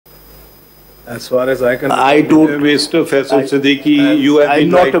As far as I can... I don't... Mr. Faisal Siddiqui, you have I'm been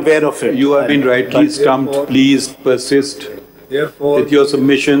not aware of it. You have been rightly stumped. Please persist with your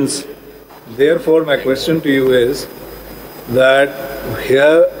submissions. Therefore, my question to you is that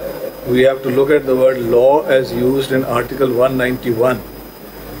here we have to look at the word law as used in Article 191,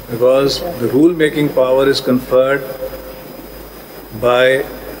 because the rule-making power is conferred by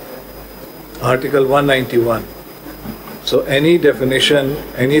Article 191. So any definition,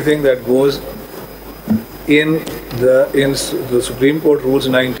 anything that goes in the Supreme Court rules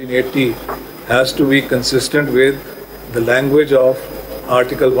 1980 has to be consistent with the language of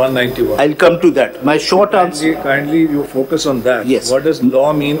Article 191. I'll come to that. My short answer... Kindly you focus on that. Yes. What does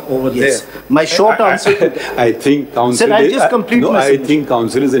law mean over there? My short answer to that. I think council... Sir, I'll just complete my I think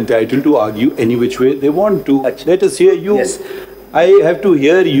council is entitled to argue any which way they want to. Let us hear you. Yes. I have to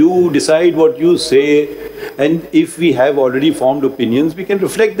hear you decide what you say, and if we have already formed opinions, we can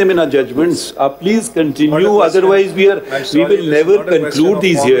reflect them in our judgments. Please continue, otherwise we will never conclude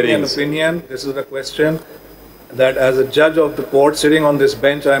these hearings. This is a question that as a judge of the court sitting on this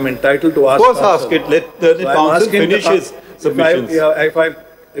bench, I am entitled to ask. Of course, ask it. Let the council finish his submissions.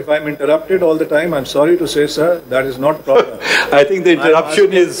 If I'm interrupted all the time, I'm sorry to say, sir, that is not proper. I think the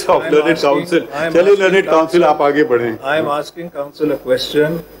interruption is of learned council. Chale learned council, aap aage badhein. I am asking council a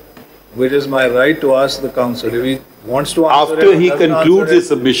question, which is my right to ask the council. If he wants to answer after he concludes his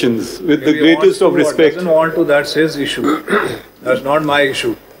submissions with the greatest of respect. Doesn't want to, that's his issue. That's not my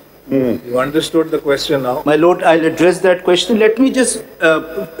issue. You understood the question now? My lord, I'll address that question. Let me just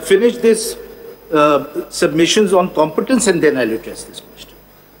finish this submissions on competence and then I'll address this question.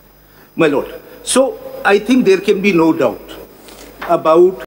 My lord, so I think there can be no doubt about